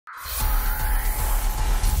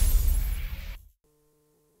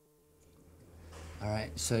All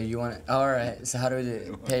right, so you want to, all right, so how do we do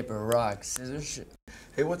it? Paper, rock, scissors, shit.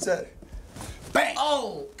 Hey, what's that? Bang!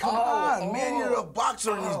 Oh! Come on, man, you're a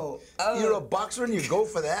boxer and you're a boxer and you go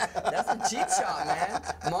for that? That's a cheap shot, man.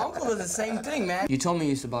 My uncle does the same thing, man. You told me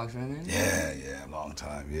you used to box, right, man? Yeah, long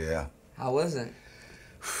time, yeah. How was it?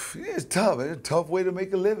 Yeah, it's tough. It's a tough way to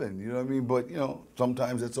make a living, you know what I mean? But, you know,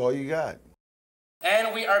 sometimes that's all you got.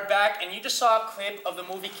 And we are back, and you just saw a clip of the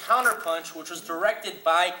movie Counterpunch, which was directed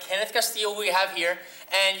by Kenneth Castillo, who we have here.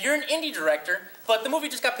 And you're an indie director, but the movie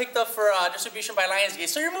just got picked up for distribution by Lionsgate,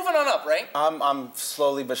 so you're moving on up, right? I'm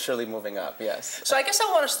slowly but surely moving up, yes. So I guess I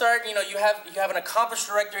want to start, you know, you have an accomplished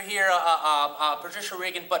director here, Patricia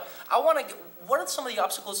Riggen, but I want to get, what are some of the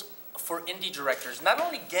obstacles for indie directors? Not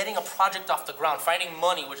only getting a project off the ground, finding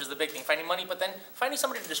money, which is the big thing, finding money, but then finding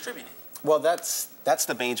somebody to distribute it. Well, that's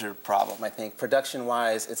the major problem, I think.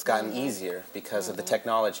 Production-wise, it's gotten easier because of the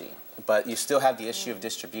technology. But you still have the issue of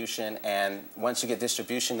distribution, and once you get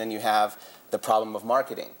distribution, then you have the problem of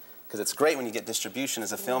marketing. Because it's great when you get distribution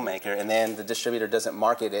as a filmmaker, and then the distributor doesn't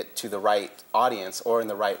market it to the right audience or in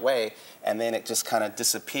the right way, and then it just kind of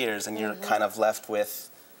disappears, and you're kind of left with,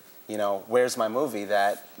 you know, where's my movie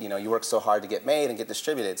that, you know, you worked so hard to get made and get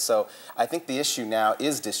distributed. So I think the issue now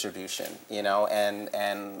is distribution, you know,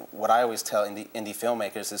 and what I always tell indie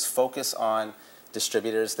filmmakers is focus on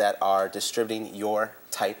distributors that are distributing your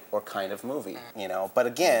type or kind of movie, you know. But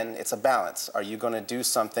again, it's a balance. Are you going to do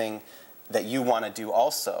something that you want to do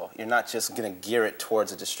also? You're not just going to gear it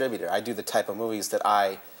towards a distributor. I do the type of movies that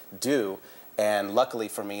I do. And luckily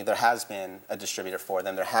for me, there has been a distributor for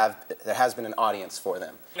them. There has been an audience for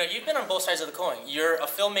them. You know, you've been on both sides of the coin. You're a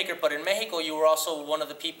filmmaker, but in Mexico, you were also one of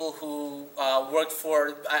the people who worked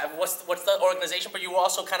for, what's the organization? But you were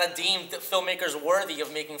also kind of deemed filmmakers worthy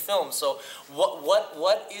of making films. So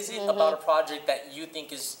what is it about a project that you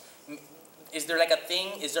think is there like a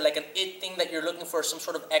thing? Is there like an it thing that you're looking for, some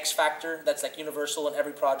sort of X factor that's like universal in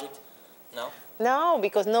every project? No? No,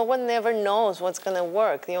 because no one ever knows what's going to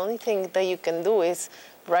work. The only thing that you can do is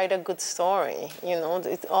write a good story. You know,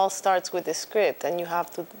 it all starts with the script, and you have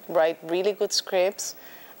to write really good scripts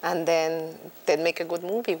and then make a good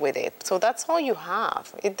movie with it. So that's all you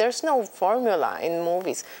have. There's no formula in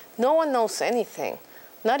movies. No one knows anything.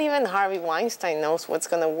 Not even Harvey Weinstein knows what's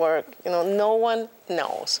going to work. You know, no one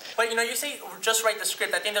knows. But, you know, you say just write the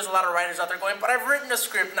script. I think there's a lot of writers out there going, but I've written a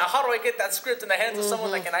script. Now, how do I get that script in the hands of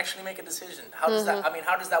someone that can actually make a decision? How does that, I mean,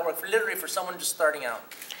 how does that work, literally for someone just starting out?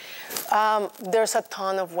 There's a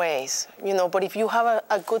ton of ways, you know, but if you have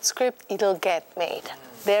a good script, it'll get made.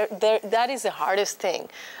 That is the hardest thing.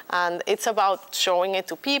 And it's about showing it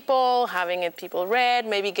to people, having it people read,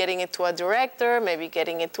 maybe getting it to a director, maybe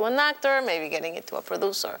getting it to an actor, maybe getting it to a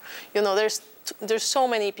producer. You know, there's so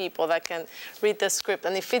many people that can read the script.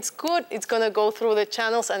 And if it's good, it's going to go through the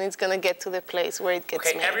channels and it's going to get to the place where it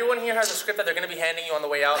gets made. Everyone here has a script that they're going to be handing you on the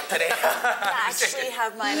way out today. I actually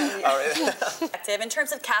have mine on you. In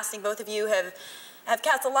terms of casting, both of you have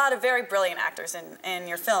cast a lot of very brilliant actors in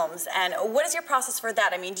your films. And what is your process for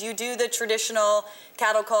that? I mean, do you do the traditional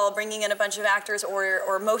cattle call, bringing in a bunch of actors,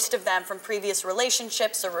 or most of them from previous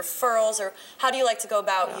relationships or referrals, or how do you like to go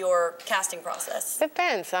about your casting process?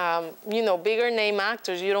 Depends. You know, bigger name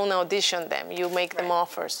actors, you don't audition them. You make them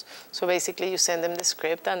offers. So basically, you send them the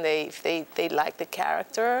script, and if they like the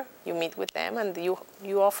character, you meet with them, and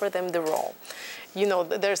you offer them the role. You know,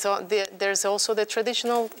 there's also the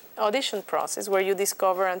traditional audition process where you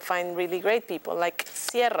discover and find really great people, like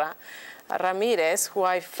Sierra Ramirez, who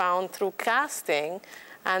I found through casting,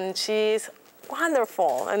 and she's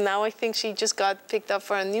wonderful. And now I think she just got picked up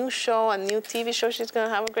for a new show, a new TV show. She's going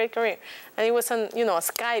to have a great career. And it was a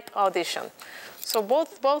Skype audition. So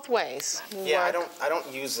both ways. Yeah, I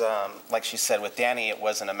don't use like she said with Danny. It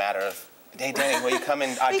wasn't a matter of, hey, Danny, will you come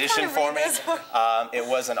and audition for me? It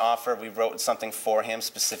was an offer. We wrote something for him,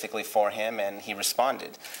 specifically for him, and he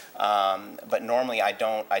responded. But normally, I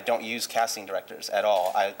don't use casting directors at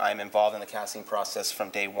all. I'm involved in the casting process from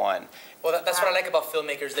day one. Well, that's what I like about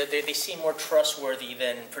filmmakers. They seem more trustworthy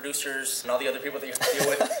than producers and all the other people that you have to deal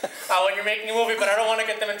with when you're making a movie, but I don't want to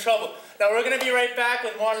get them in trouble. Now, we're going to be right back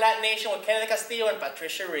with more on LatiNation with Kenneth Castillo and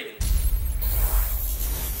Patricia Riggen.